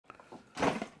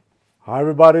Hi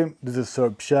everybody, this is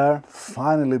Selfie,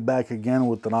 finally back again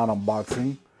with another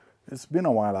unboxing. It's been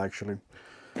a while actually.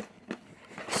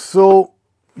 So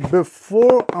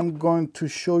before I'm going to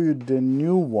show you the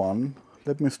new one,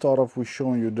 let me start off with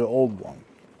showing you the old one.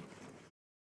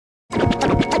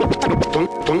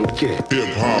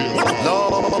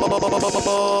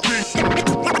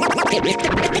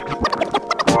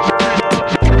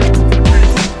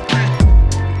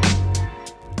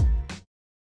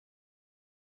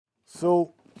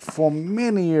 So for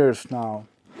many years now,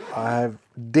 I have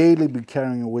daily been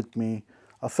carrying with me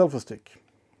a selfie stick,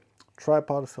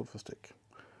 tripod selfie stick.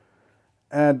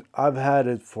 And I've had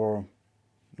it for,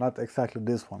 not exactly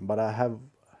this one, but I have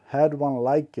had one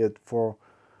like it for,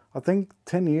 I think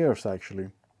 10 years actually.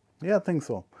 Yeah, I think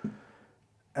so.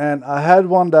 And I had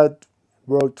one that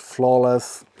worked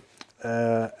flawless.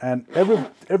 And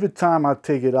every time I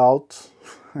take it out,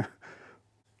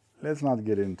 let's not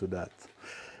get into that.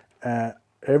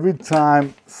 Every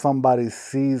time somebody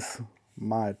sees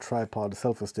my tripod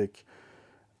selfie stick,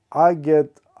 I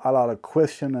get a lot of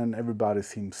questions and everybody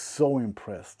seems so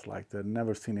impressed, like they've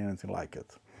never seen anything like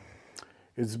it.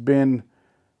 It's been,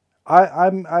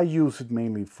 I use it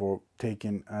mainly for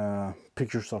taking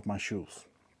pictures of my shoes.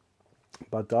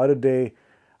 But the other day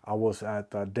I was at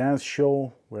a dance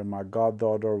show where my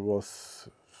goddaughter was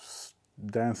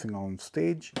dancing on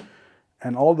stage,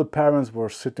 and all the parents were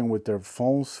sitting with their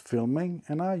phones filming,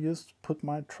 and I just put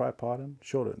my tripod and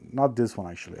showed it. Not this one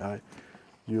actually.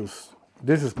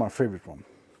 This is my favorite one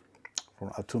from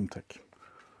ATUMTEK.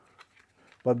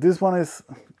 But this one is,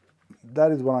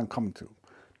 that is what I'm coming to.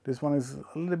 This one is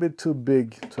a little bit too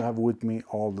big to have with me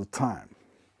all the time.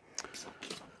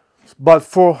 But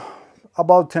for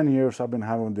about 10 years, I've been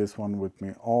having this one with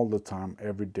me all the time,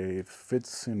 every day. It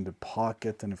fits in the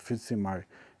pocket and it fits in my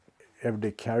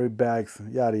everyday carry bags,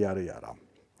 yada, yada, yada.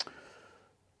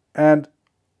 And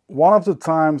one of the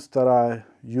times that I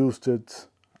used it,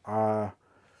 a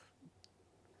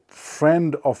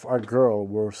friend of a girl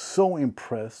were so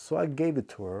impressed, so I gave it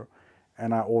to her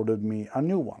and I ordered me a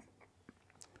new one.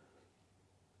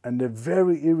 And the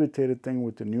very irritated thing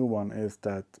with the new one is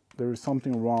that there is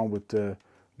something wrong with the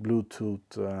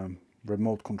Bluetooth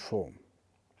remote control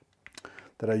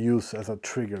that I use as a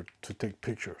trigger to take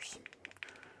pictures.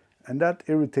 And that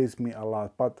irritates me a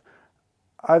lot, but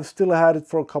I've still had it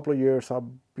for a couple of years. I've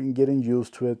been getting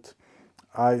used to it.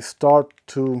 I start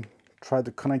to try to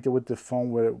connect it with the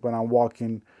phone when I'm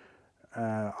walking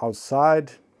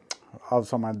outside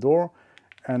my door,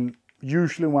 and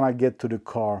usually when I get to the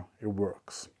car, it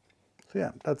works. So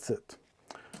yeah, that's it.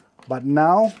 But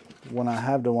now, when I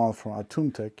have the one from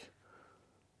ATUMTEK,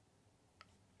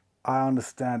 I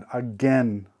understand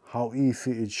again how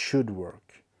easy it should work.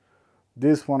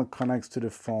 This one connects to the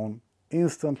phone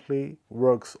instantly,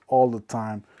 works all the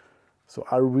time. So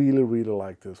I really, really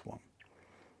like this one.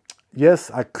 Yes,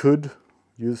 I could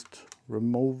just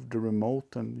remove the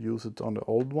remote and use it on the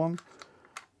old one.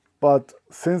 But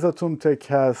since ATUMTEK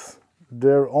has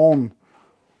their own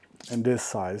in this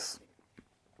size,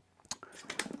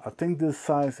 I think this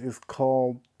size is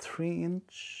called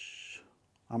 3-inch.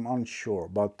 I'm unsure,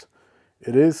 but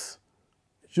it is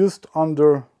just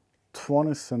under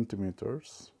 20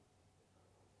 centimeters.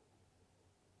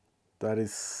 That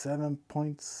is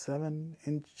 7.7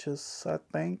 inches, I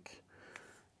think.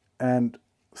 And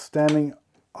standing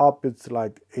up, it's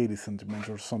like 80 centimeters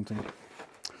or something.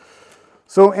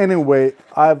 So anyway,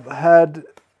 I've had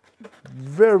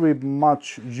very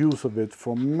much use of it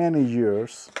for many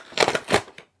years.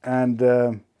 And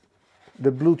the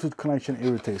Bluetooth connection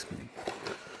irritates me.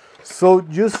 So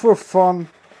just for fun,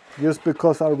 just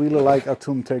because I really like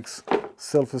ATUMTEK's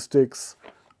selfie sticks,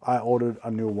 I ordered a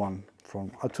new one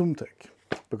from ATUMTEK.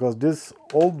 Because this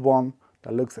old one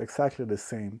that looks exactly the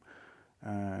same,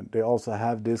 they also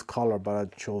have this color, but I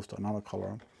chose another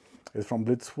color. It's from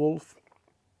Blitzwolf.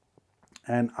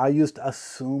 And I just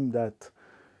assume that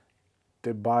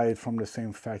they buy it from the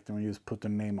same factory and just put the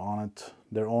name on it,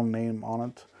 their own name on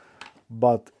it.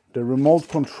 But the remote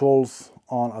controls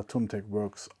on ATUMTEK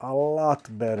works a lot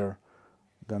better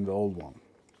than the old one.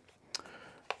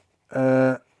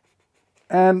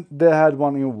 And they had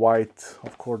one in white.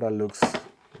 Of course, that looks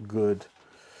good.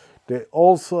 They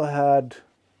also had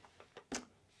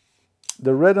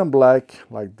the red and black,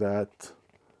 like that,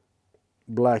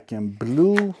 black and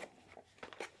blue.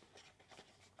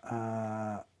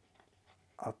 I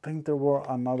think there were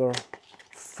another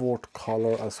fourth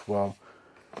color as well,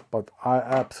 but I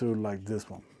absolutely like this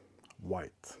one,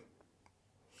 white.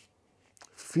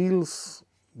 Feels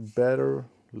better,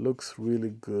 looks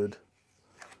really good.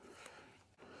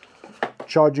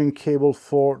 Charging cable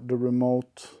for the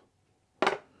remote.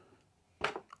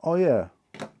 Oh yeah,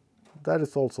 that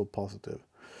is also positive.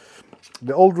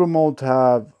 The old remote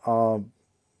have, I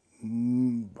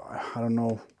don't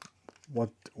know what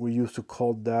we used to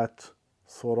call that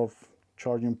sort of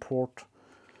charging port,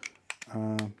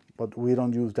 but we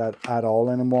don't use that at all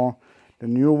anymore. The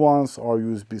new ones are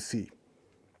USB-C.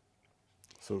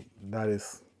 So that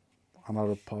is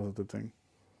another positive thing.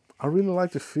 I really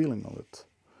like the feeling of it.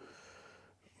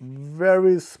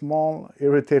 Very small,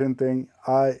 irritating thing.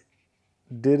 I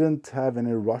didn't have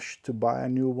any rush to buy a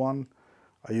new one.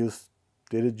 I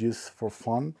did it just for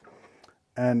fun.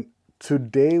 And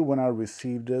today when I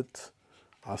received it,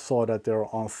 I saw that they're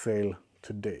on sale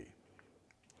today.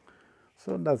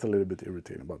 So that's a little bit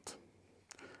irritating, but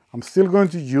I'm still going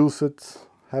to use it,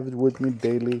 have it with me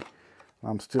daily.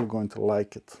 I'm still going to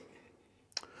like it.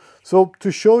 So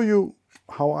to show you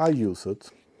how I use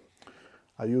it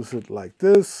like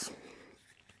this.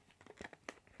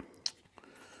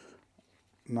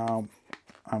 Now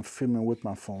I'm filming with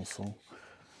my phone, so.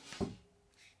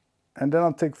 And then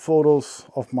I'll take photos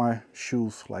of my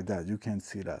shoes like that. You can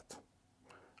see that.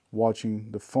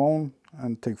 Watching the phone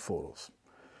and take photos.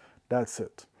 That's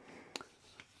it.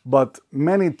 But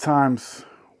many times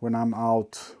when I'm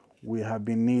out, we have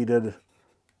been needed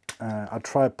a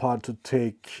tripod to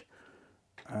take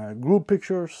group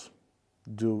pictures,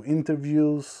 do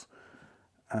interviews,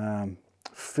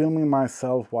 filming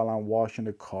myself while I'm washing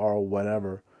the car or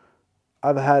whatever.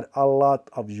 I've had a lot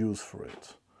of use for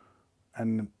it.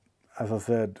 And as I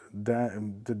said,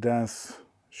 the dance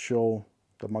show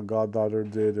that my goddaughter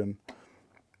did, and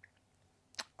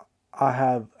I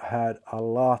have had a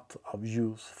lot of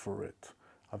use for it.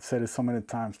 I've said it so many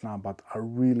times now, but I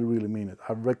really, really mean it.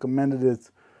 I've recommended it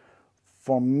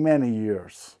for many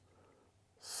years.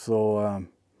 So,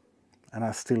 and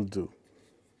I still do.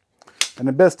 And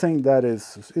the best thing that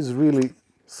is really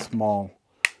small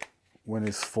when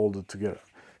it's folded together.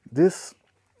 This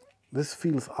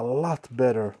feels a lot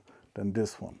better than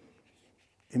this one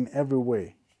in every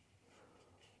way.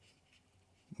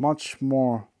 Much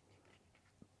more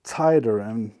tighter,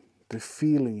 and the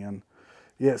feeling, and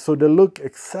yeah, so they look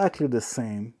exactly the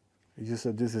same. It's just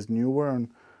that this is newer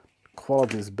and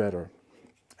quality is better.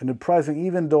 And the pricing,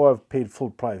 even though I've paid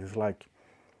full price, is like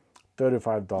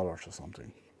 $35 or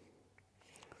something.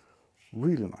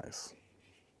 Really nice.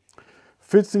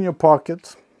 Fits in your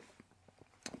pocket,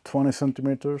 20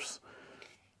 centimeters.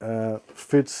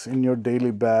 Fits in your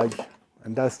daily bag,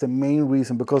 and that's the main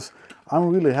reason, because I'm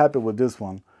really happy with this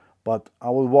one. But I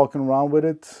was walking around with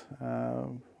it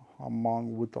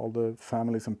with all the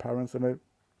families and parents, and it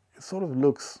sort of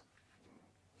looks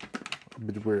a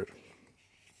bit weird.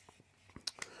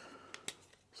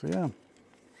 So yeah,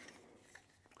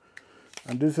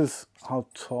 and this is how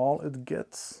tall it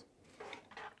gets.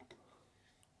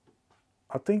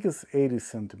 I think it's 80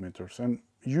 centimeters, and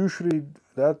usually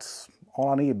that's all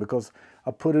I need, because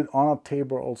I put it on a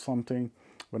table or something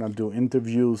when I do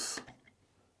interviews.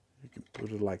 You can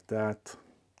put it like that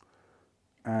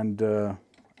and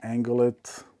angle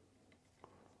it.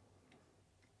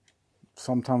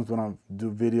 Sometimes when I do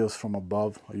videos from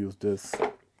above, I use this.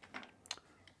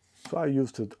 So I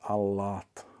used it a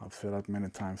lot. I've said that many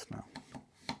times now.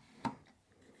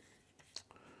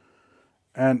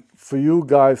 And for you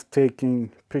guys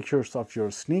taking pictures of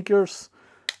your sneakers,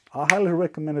 I highly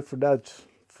recommend it for that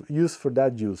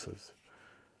uses.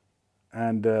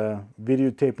 And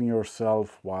videotaping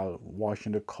yourself while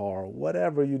washing the car,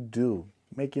 whatever you do,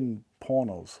 making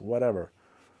pornos, whatever.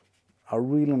 A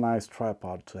really nice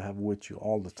tripod to have with you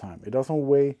all the time. It doesn't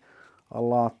weigh a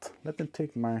lot. Let me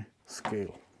take my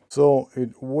scale. So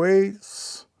it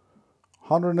weighs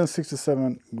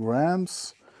 167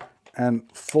 grams, and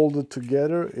folded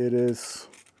together it is,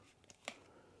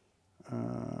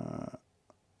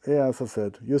 yeah, as I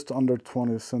said, just under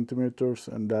 20 centimeters,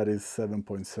 and that is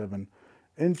 7.7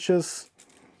 inches.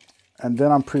 And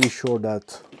then I'm pretty sure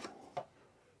that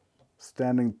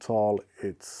standing tall,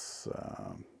 it's,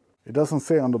 it doesn't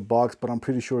say on the box, but I'm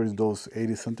pretty sure it's those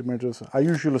 80 centimeters. I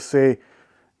usually say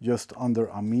just under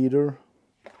a meter.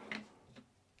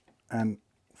 And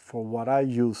for what I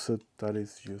use it, that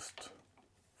is just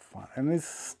fine. And it's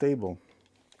stable.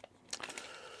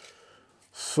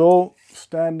 So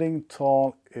standing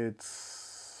tall,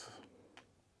 it's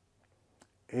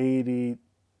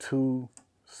 82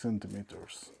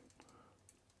 centimeters.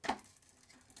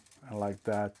 And like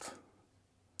that,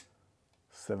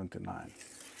 79.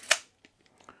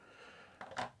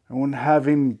 And when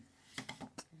having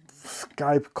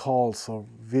Skype calls or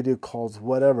video calls,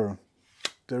 whatever,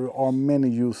 there are many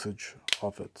usage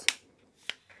of it.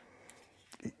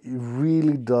 It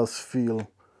really does feel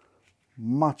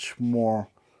much more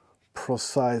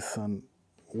precise and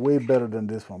way better than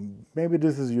this one. Maybe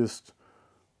this is just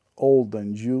old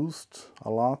and used a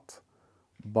lot,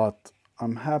 but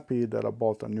I'm happy that I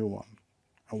bought a new one.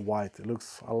 And white, it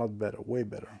looks a lot better, way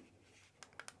better.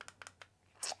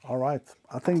 All right,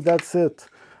 I think that's it.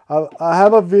 I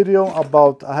have a video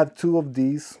about, I have two of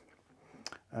these.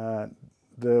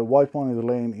 The white one is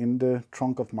laying in the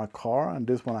trunk of my car, and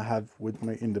this one I have with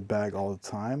me in the bag all the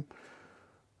time.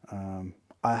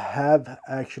 I have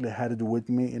actually had it with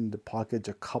me in the pocket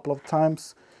a couple of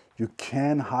times. You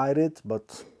can hide it,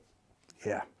 but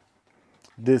yeah,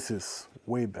 this is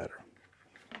way better.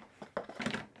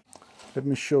 Let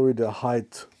me show you the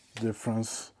height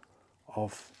difference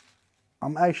of,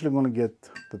 I'm actually going to get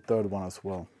the third one as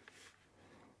well.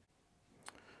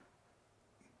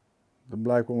 The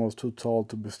black one was too tall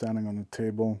to be standing on the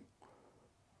table.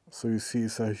 So you see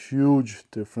it's a huge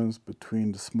difference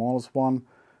between the smallest one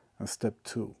and step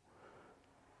 2.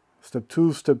 Step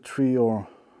 2, step 3, or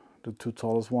the two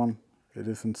tallest one, it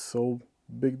isn't so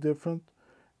big different.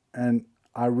 And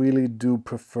I really do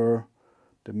prefer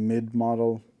the mid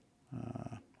model.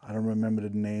 I don't remember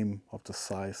the name of the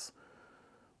size,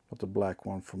 but the black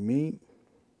one for me.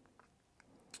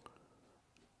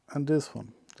 And this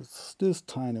one, this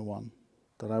tiny one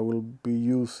that I will be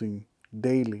using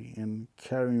daily and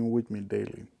carrying with me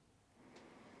daily.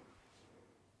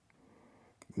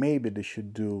 Maybe they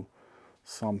should do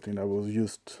something that was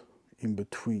just in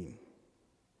between,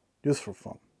 just for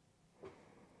fun.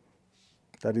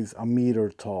 That is a meter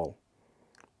tall,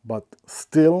 but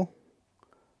still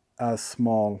as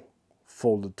small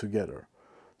folded together.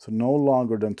 So no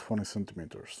longer than 20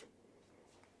 centimeters.